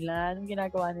ginagawa nila?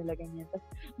 Ganyan. Tapos,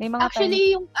 may mga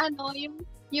actually,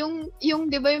 yung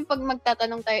di ba yung pag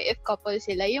magtatanong tayo if couple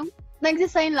sila, yung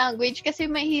nagsa-sign language kasi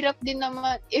mahirap din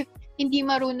naman if hindi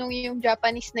marunong yung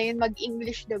Japanese na yun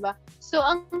mag-English, 'di ba? So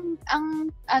ang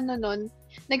nun,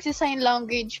 nagsa-sign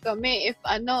language kami if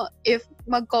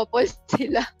mag-couple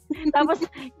sila. Tapos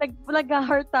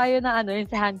nag-heart tayo na yung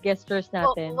sa hand gestures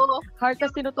natin. Heart,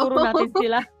 tas tinuturo natin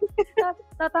sila.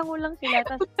 Tatango lang sila,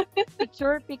 tas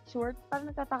picture. Parang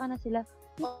nagtataka na sila.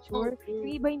 Picture. Yung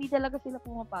iba hindi talaga sila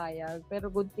pumapayag, pero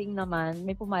good thing naman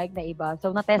may pumayag na iba.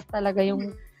 So na-test talaga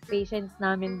yung patience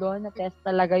namin doon, na-test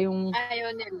talaga yung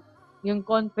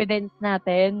confidence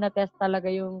natin, na-test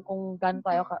talaga yung kung gaano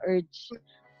tayo ka-urge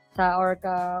or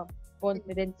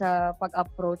ka-confident sa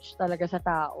pag-approach talaga sa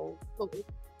tao.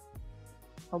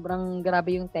 Sobrang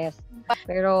grabe yung test.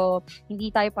 Pero hindi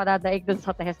tayo padadaig doon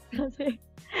sa test kasi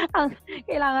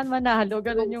kailangan manalo.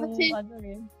 Ganun yung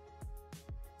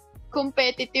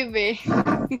competitive eh.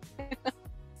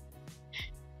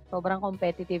 sobrang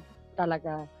competitive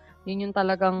talaga. Yun yung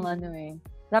talagang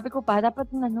sabi ko pa,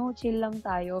 dapat chill lang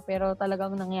tayo. Pero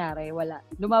talagang nangyari, wala.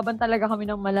 Lumaban talaga kami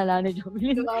ng malala ni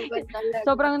Jovelyn. Lumaban talaga.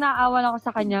 Sobrang naawa ako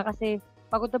sa kanya kasi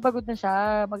pagod na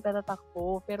siya,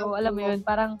 magtatatakbo. Pero alam mo yun,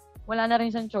 parang wala na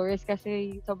rin siyang choice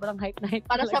kasi sobrang hype na hype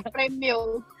Para sa talaga.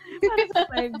 premyo. Para sa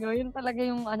premyo. Yun talaga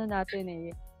yung natin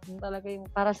eh. Yun talaga yung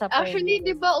para sa premyo. Actually,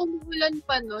 di ba umuulan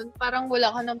pa nun? Parang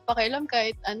wala ka nang pakialam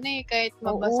kahit kahit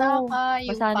mabasa ka,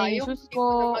 yung basa na yung payong shoes hindi ko.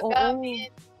 mo na Oo.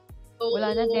 magamit. Oo. Wala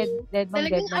na, dead man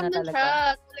Talagang na talaga. siya.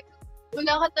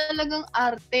 Wala ka talagang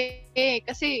arte.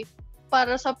 Kasi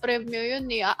para sa premyo yun,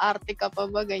 aarte ka pa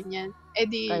ba ganyan?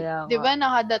 Di ba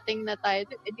nakadating na tayo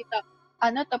dun?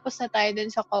 Tapos na tayo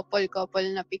dun sa couple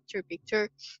na picture-picture.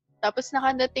 Tapos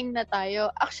nakadating na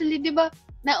tayo. Actually, di ba,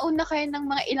 nauna kayo ng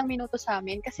mga ilang minuto sa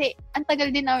amin kasi ang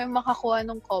tagal din namin makakuha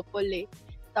ng couple eh.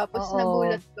 Tapos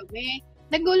nagulat kami.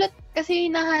 Nagulat kasi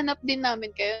hinahanap din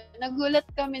namin kayo. Nagulat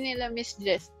kami nila Miss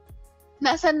Jess.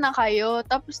 Nasaan na kayo?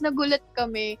 Tapos nagulat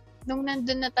kami nung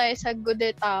nandun na tayo sa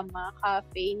Gudetama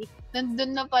Cafe.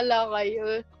 Nandun na pala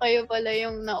kayo. Kayo pala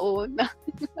yung nauna.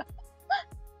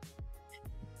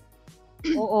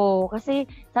 Oo, kasi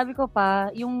sabi ko pa,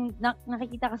 yung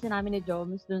nakikita kasi namin ni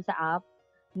Joms dun sa app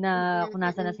na kung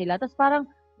nasa na sila. Tapos parang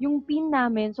yung pin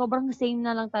namin, sobrang same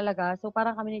na lang talaga. So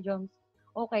parang kami ni Joms,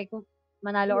 okay, kung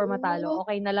manalo or matalo,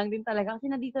 okay na lang din talaga. Kasi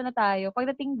nandito na tayo.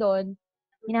 Pagdating doon,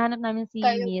 hinahanap namin si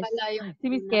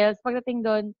Miss Kels. Pagdating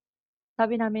doon,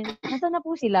 sabi namin, nasaan na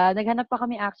po sila? Naghanap pa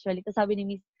kami actually. Tapos sabi ni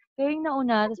Miss, kayo yung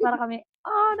nauna. Tapos parang kami,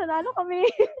 nanalo kami.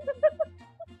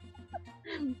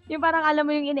 Yung parang alam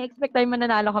mo yung ine-expect tayo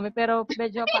mananalo kami, pero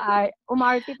medyo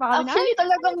umarte pa kami. Actually,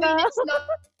 talagang minutes lang.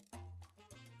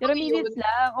 Pero minutes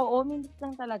lang. Oo, minutes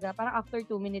lang talaga. Parang after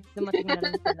 2 minutes, dumating na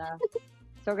lang sila.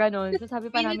 So, ganun. So, sabi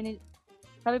pa namin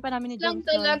ni James lang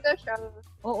talaga siya.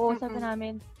 Oo, sabi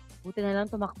namin, buti na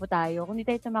lang tumakbo tayo. Kung hindi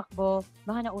tayo tumakbo,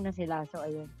 baka nauna sila. So,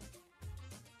 ayun.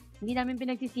 Hindi namin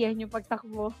pinagsisiyahan yung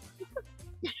pagtakbo.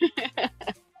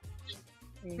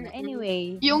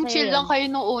 Anyway. Yung chill lang kayo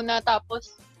nung una,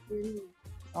 tapos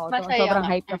sobrang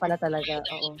hype na pala talaga.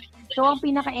 Oo. So, ang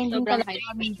pinaka-ending talaga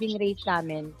amazing race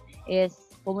namin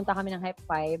is pumunta kami ng Hype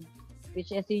 5,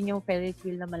 which is yun yung Ferris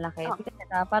wheel na malaki.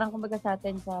 Parang kumbaga sa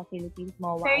atin sa Philippines,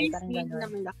 MOA, parang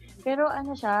gano'n. Pero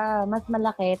siya, mas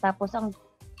malaki. Tapos ang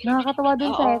nakakatawa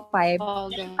dun sa Hype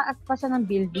 5, taas pa siya ng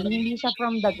building, hindi siya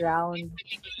from the ground.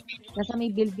 Nasa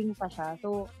may building pa siya.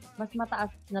 So, mas mataas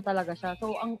na talaga siya.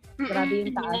 So, ang grabe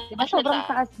yung taas. Diba sobrang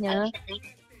taas niya?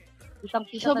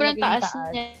 Sobrang taas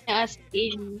niya as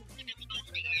in.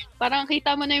 Parang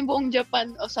kita mo na yung buong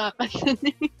Japan, Osaka.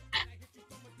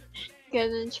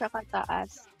 Ganun siya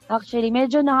kataas. Actually,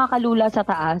 medyo nakakalula sa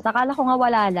taas. Akala ko nga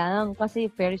wala lang kasi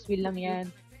Ferris wheel lang yan.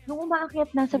 Nung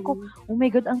umaakyat na, sabi ko, oh my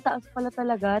God, ang taas pala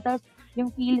talaga. Tapos, yung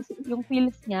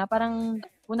feels niya, parang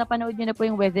kung napanood niyo na po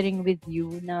yung Weathering with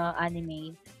You na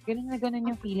anime, ganun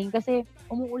yung feeling. Kasi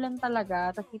umuulan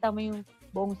talaga, tapos kita mo yung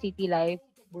buong city life,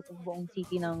 buong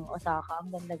city ng Osaka.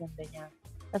 Ang ganda-ganda niya.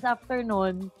 Tapos after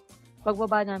nun,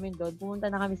 pagbaba namin doon, pumunta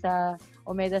na kami sa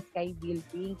Omeda Sky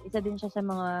Building. Isa din siya sa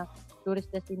mga tourist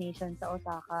destination sa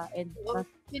Osaka. And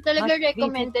Hindi talaga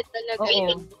recommended talaga.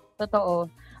 Oo, totoo.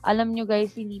 Alam nyo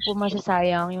guys, hindi po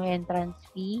masasayang yung entrance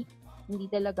fee. Hindi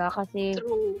talaga kasi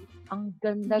ang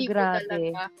ganda, hindi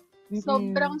grabe.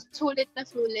 Sobrang sulit na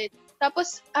sulit.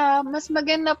 Tapos, mas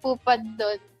maganda po pa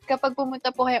doon, kapag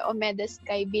pumunta po kayo Omeda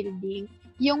Sky Building,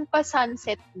 yung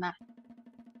pa-sunset na.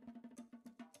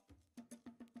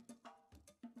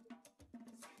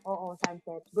 Oo,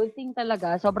 sunset. Good thing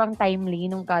talaga. Sobrang timely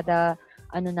nung kada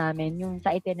namin, yung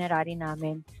sa itinerary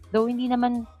namin.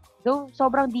 Though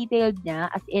sobrang detailed niya,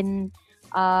 as in,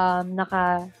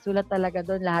 nakasulat talaga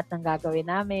doon lahat ng gagawin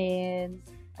namin,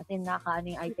 as in,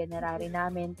 yung itinerary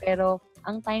namin. Pero,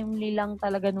 ang timely lang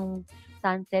talaga nung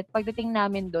sunset. Pagdating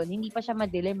namin doon, hindi pa siya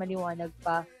madilim, maliwanag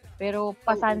pa. Pero,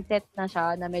 pa-sunset na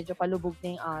siya, na medyo palubog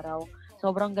na yung araw.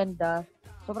 Sobrang ganda.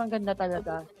 Sobrang ganda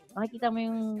talaga. Makikita mo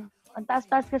yung ang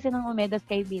taas-taas kasi ng Omeda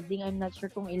Sky Building. I'm not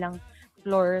sure kung ilang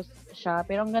floors siya.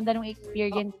 Pero ang ganda ng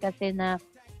experience kasi na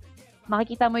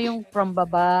makikita mo yung from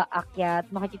baba, akyat.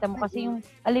 Makikita mo kasi yung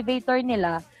elevator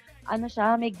nila,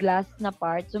 may glass na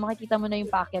part. So makikita mo na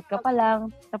yung paakyat ka pa lang.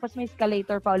 Tapos may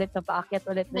escalator pa ulit na paakyat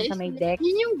ulit na sa may deck.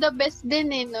 Yun yung the best din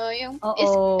no? Yung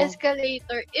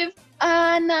escalator. If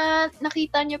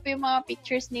nakita niyo pa yung mga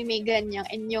pictures ni Megan niya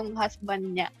and yung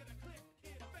husband niya.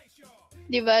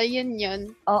 Diba?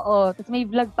 Yun. Oo. Tapos may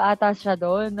vlog pa ata siya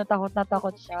doon.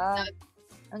 Natakot siya.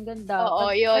 Ang ganda.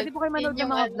 Oo, yun. Pwede po kayo manood ng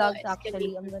mga vlogs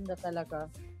actually. Ang ganda talaga.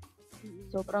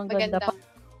 Sobrang ganda.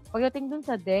 Pagdating dun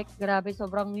sa deck, grabe,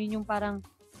 sobrang yun yung parang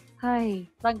Ay,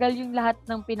 tanggal yung lahat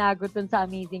ng pinagod dun sa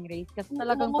Amazing Race kasi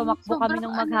talagang Oo, tumakbo kami sobrang ng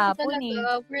ano maghapon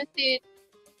talaga, worth it.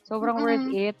 Sobrang worth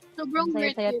it. Ang Sobrang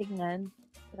worth saya-saya it. tingnan.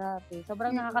 Grabe.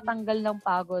 Sobrang Mm. nakakatanggal ng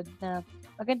pagod na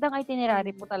magandang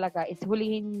itinerary po talaga is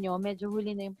hulihin nyo, medyo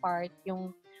huli na yung part, yung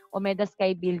Omeda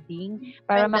Sky Building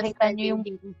para Ganda makita sky nyo yung,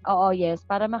 building. oo, yes,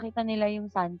 para makita nila yung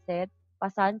sunset,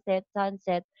 pa-sunset,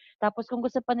 sunset. Tapos kung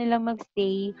gusto pa nilang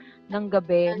magstay ng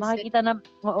gabi, Sunset.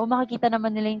 makikita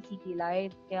naman nila yung city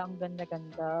lights. Kaya ang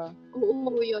ganda-ganda.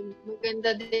 Oo, yun.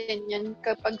 Maganda din yan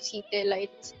kapag city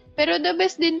lights. Pero the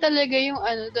best din talaga yung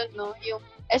ano doon, no? Yung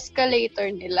escalator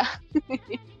nila.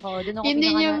 Oo, doon ako Yun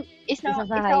din yung isa sa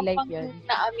isa highlight pang yun.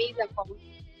 na-amaze ako.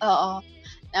 Oo.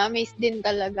 Na-amaze din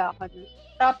talaga ako.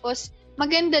 Tapos,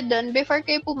 maganda doon, before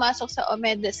kayo pumasok sa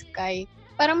Omeda Sky,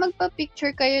 para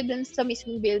magpa-picture kayo doon sa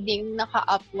mismong building,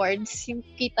 naka-upwards, yung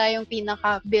kita yung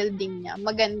pinaka-building niya.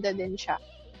 Maganda din siya.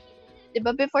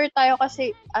 Diba, before tayo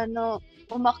kasi,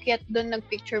 umakyat doon,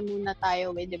 nag-picture muna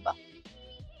tayo, diba?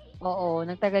 Oo,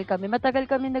 matagal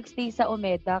kami nagstay sa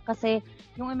Omeda kasi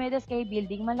yung Omeda Sky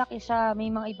Building, malaki siya.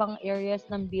 May mga ibang areas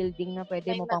ng building na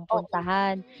pwede mo pang Oo.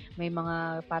 puntahan. May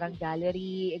mga parang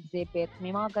gallery, exhibit,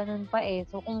 may mga ganun pa eh.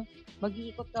 So kung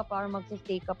mag-iikot ka pa or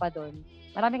magsistay ka pa doon,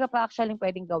 marami ka pa actually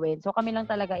pwedeng gawin. So kami lang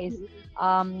talaga is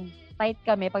tight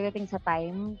kami pagdating sa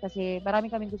time kasi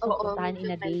marami kaming gusto puntahan in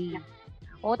a day.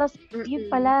 Oo, tapos yun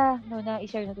pala, no, na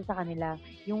i-share natin sa kanila,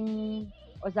 yung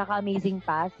Osaka Amazing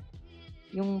Pass,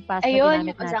 yung pass na Ayun,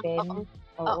 ginamit yung Osaka, natin.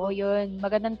 Oo, yun.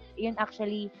 Magandang, yun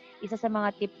actually, isa sa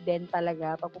mga tip din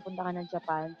talaga, pag pupunta ka ng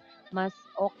Japan, mas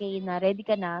okay na, ready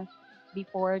ka na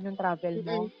before nung travel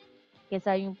mo.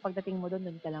 Kesa yung pagdating mo doon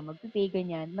ka lang mag-pay,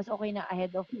 ganyan. Mas okay na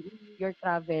ahead of your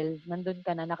travel, nandun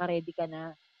ka na, naka-ready ka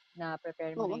na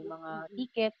prepare mo na yung mga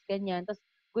tickets, ganyan. Tapos,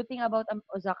 good thing about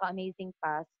Osaka Amazing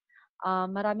Pass,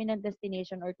 marami ng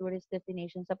destination or tourist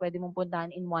destination sa pwede mong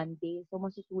puntahan in one day. So,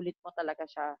 masusulit mo talaga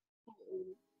siya.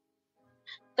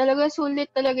 Talaga sulit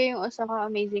talaga yung Osaka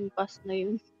Amazing Pass na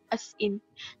yun. As in.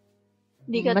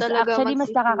 Hindi ka talaga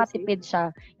Mas nakakatipid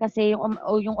siya. Kasi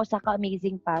yung Osaka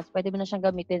Amazing Pass, pwede mo na siyang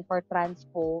gamitin for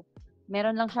transpo.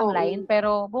 Meron lang siyang line,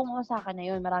 pero buong Osaka na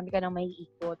yun, marami ka nang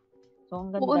maiikot. So,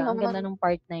 ang ganda ng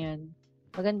part na yun.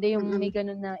 Maganda yung may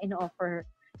ganun na in-offer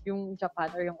yung Japan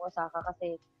or yung Osaka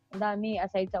kasi ang dami,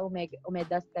 aside sa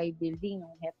Umeda Sky Building,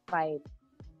 yung F5.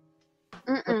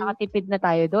 So, nakatipid na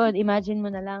tayo doon. Imagine mo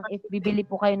na lang, if bibili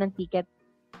po kayo ng ticket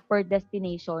per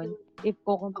destination, if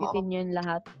kukumpitin yun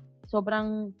lahat,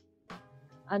 sobrang,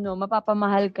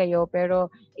 mapapamahal kayo,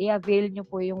 pero i-avail nyo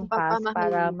po yung pass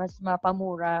para mas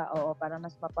mapamura. Oo, para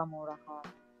mas mapamura ka.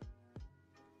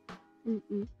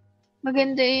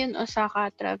 Maganda yun, Osaka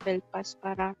Travel Pass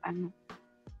para,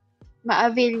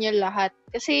 ma-avail nyo lahat.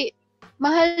 Kasi,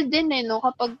 mahal din no,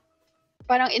 kapag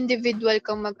parang individual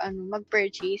kang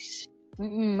mag-purchase.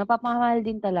 Mapapamahal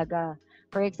din talaga.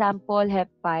 For example,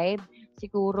 Hep5,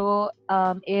 siguro,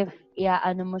 if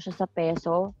iaano mo siya sa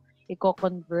peso,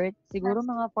 i-convert, siguro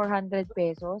mga 400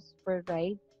 pesos per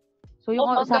ride. So,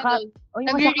 yung Osaka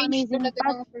Amazing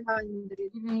Pass,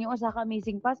 yung Osaka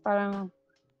Amazing Pass, parang,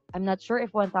 I'm not sure if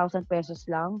 1,000 pesos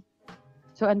lang.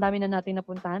 So, ang dami na natin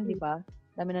napuntahan, di ba?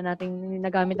 Dami na natin,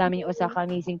 nagamit namin yung Osaka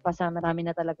Amazing Pass sa marami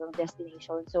na talagang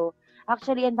destination. So,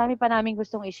 actually, ang dami pa namin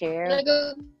gustong i-share.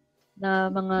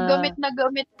 Na mga... Gamit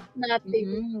natin.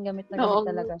 Gamit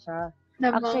talaga siya.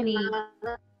 Actually,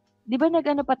 di ba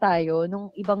nag-ano pa tayo,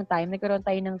 nung ibang time, nagkaroon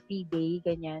tayo ng free day,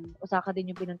 ganyan. Osaka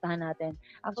din yung pinuntahan natin.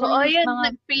 Actually,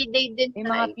 nag-free day din. May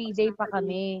mga free day pa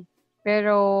kami.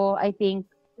 Pero, I think,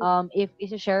 if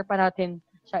isi-share pa natin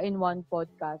siya in one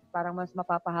podcast, parang mas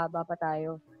mapapahaba pa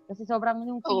tayo. Kasi sobrang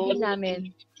yung free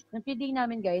day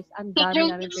namin, guys, ang dami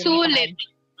namin pinuntahan. Sulit.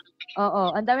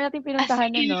 Oo, ang dami natin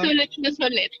pinuntahan nun, no? Sulit na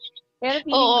sulit. Pero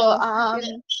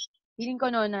feeling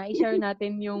ko no, na i-share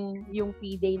natin yung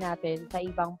free day natin sa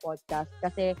ibang podcast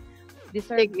kasi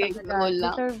deserve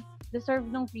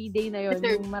nung free day na yun,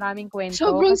 yung maraming kwento.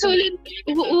 Sobrang sulit.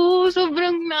 Oo,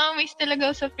 sobrang na-amaze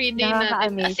talaga sa free day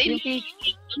natin. As in,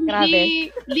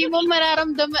 di mo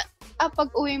mararamdaman,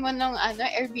 pag uwi mo ng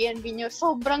Airbnb nyo,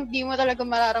 sobrang di mo talaga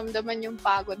mararamdaman yung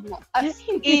pagod mo. As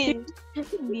in.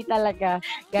 Hindi talaga.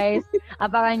 Guys,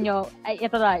 abangan nyo. Ay,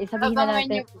 ito na, isabihin na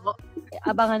natin.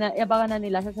 Abangan na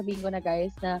nila. Sasabihin ko na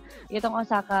guys na itong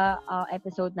Osaka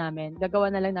episode namin,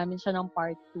 gagawa na lang namin siya ng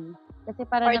part 2. Kasi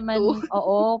para part naman,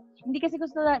 hindi kasi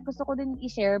gusto ko din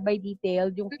i-share by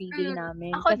detailed yung free day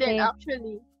namin. Ako kasi, din,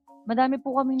 actually. Madami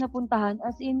po kaming napuntahan.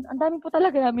 As in, ang dami po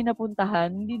talaga namin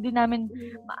napuntahan. Hindi din namin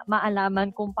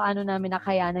maalaman kung paano namin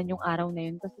nakayanan yung araw na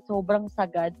yun. Kasi sobrang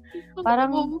sagad.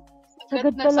 Parang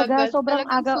sagad talaga. Sobrang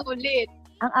aga. Sulit.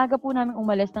 Ang aga po namin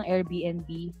umalis ng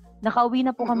Airbnb. Nakauwi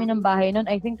na po kami ng bahay noon.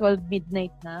 I think 12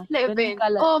 midnight na. 11.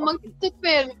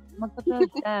 Mag-12. Magpa-12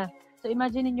 na. So,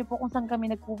 imagine niyo po kung saan kami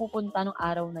nagpupunta nung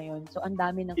araw na yon. So, ang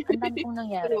dami pong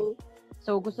nangyari. True.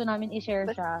 So, gusto namin i-share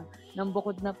siya ng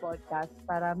bukod na podcast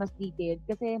para mas detailed.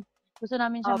 Kasi, gusto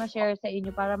namin siya ma-share sa inyo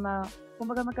para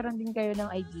kumbaga magkaroon din kayo ng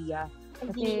idea.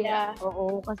 Kasi,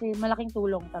 kasi malaking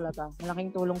tulong talaga. Malaking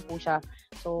tulong po siya.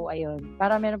 So, ayun.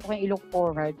 Para meron po kayong i-look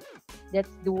forward, let's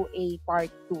do a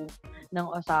part 2 ng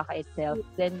Osaka itself.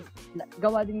 Then,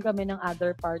 gawa din kami ng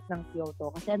other part ng Kyoto.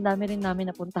 Kasi ang dami rin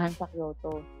namin napuntahan sa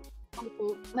Kyoto.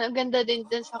 Maganda din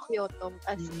sa Kyoto.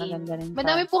 As in. Maganda rin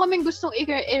Madami po kaming gustong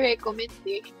i-recommend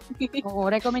eh.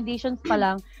 Oo, recommendations pa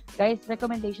lang. Guys,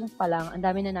 recommendations pa lang. Ang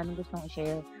dami na namin gustong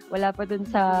i-share. Wala pa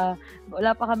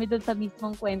kami dun sa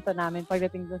mismong kwento namin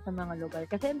pagdating dun sa mga lugar.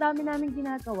 Kasi ang dami namin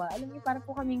ginagawa. Alam niyo, para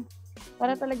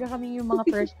talaga kaming yung mga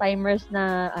first timers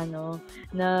na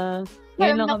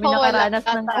ngayon lang kami nakaranas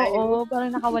ng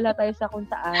parang nakawala tayo sa kung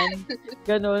saan.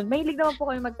 Ganon. Mahilig naman po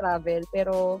kami mag-travel,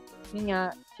 pero yun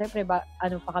nga, syempre pa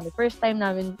kami, first time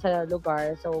namin sa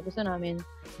lugar. So, gusto namin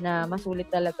na masulit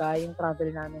talaga yung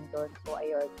travel namin doon. So,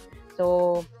 ayun. So,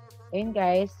 ayun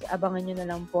guys, abangan nyo na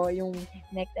lang po yung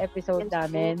next episode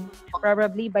namin.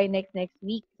 Probably by next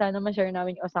week, sana ma-share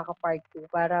namin yung Osaka Part 2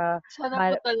 para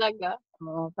sana po talaga.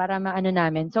 Para maano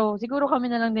namin. So, siguro kami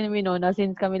na lang din ni Winona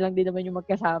since kami lang din naman yung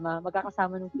magkakasama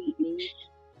ng PA.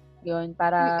 Yun,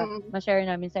 para ma-share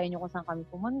namin sa inyo kung saan kami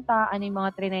pumunta, ano yung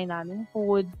mga trinay namin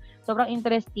food. Sobrang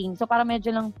interesting. So, para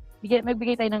medyo lang,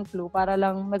 magbigay tayo ng clue para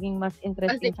lang maging mas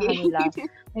interesting sa kanila.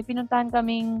 May pinuntahan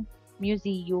kaming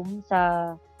museum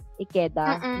sa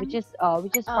Ikeda, which is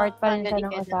part pa rin siya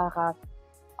ng Osaka.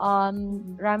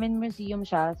 Ramen museum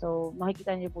siya. So,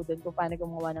 makikita niyo po doon kung paano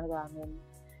gumawa ng ramen.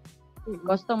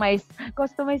 Customize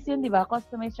yun, di ba?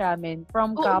 Customized ramen.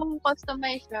 From cup.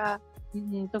 Customize siya.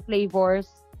 To flavors.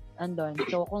 Andun.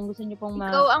 So, kung gusto niyo pong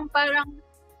ikaw ang parang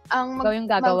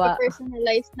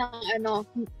mag-personalize ng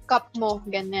cup mo.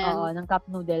 Ganyan. Oo, ng cup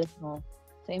noodles mo.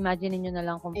 So, imagine niyo na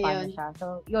lang kung paano siya.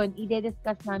 So, yun,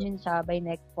 i-discuss namin siya by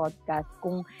next podcast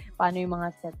kung paano yung mga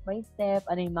step by step,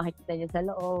 ano yung makikita niyo sa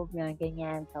loob,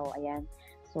 ganyan. So, ayan.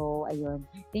 So, ayun.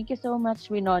 Thank you so much,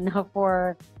 Winona,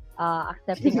 for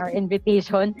accepting our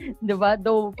invitation. Diba?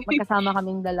 Though magkasama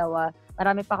kaming dalawa,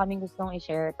 marami pa kaming gustong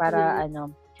i-share para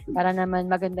para naman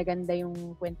maganda-ganda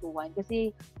yung kwentuhan.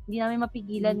 Kasi hindi namin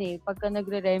mapigilan pagka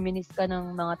nagre-reminisce ka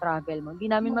ng mga travel mo.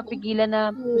 Hindi namin mapigilan na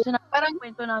gusto na parang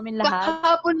kwento namin lahat.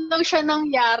 Kahapon lang siya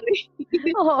nangyari.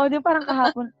 Oo, di parang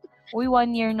kahapon. Uy,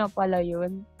 1 year na pala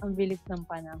yun. Ang bilis ng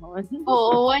panahon.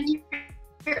 Oo, 1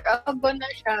 year ago na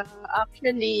siya,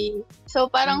 actually. So,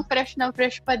 parang fresh na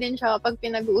fresh pa din siya kapag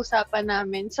pinag-uusapan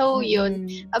namin. So, yun.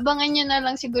 Abangan nyo na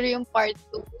lang siguro yung part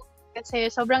 2.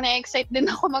 Kasi sobrang na-excite din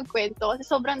ako magkwento. Kasi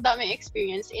sobrang daming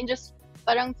experience. In just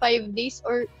parang 5 days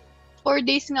or 4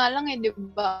 days nga lang di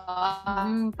ba?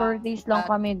 4 days lang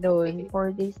kami doon.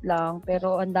 4 days lang.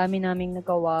 Pero ang dami naming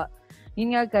nagawa.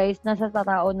 Yun nga guys, nasa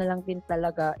tao na lang din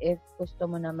talaga if gusto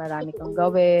mo na marami kang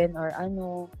gawin or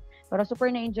ano. Pero super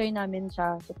na-enjoy namin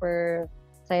siya. Super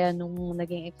saya nung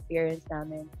naging experience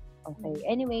namin. Okay.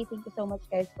 Anyway, thank you so much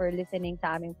guys for listening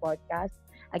sa aming podcast.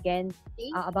 Again,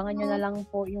 abangan nyo na lang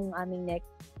po yung aming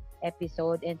next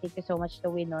episode. And thank you so much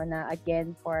to Winona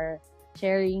again for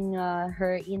sharing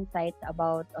her insights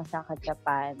about Osaka,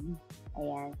 Japan.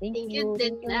 Ayan. Thank you.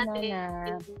 Thank you,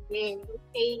 Winona. Okay.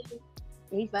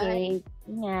 Stay safe.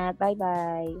 Ingat.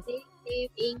 Bye-bye. Stay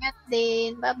safe. Ingat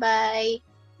din. Bye-bye.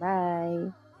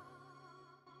 Bye.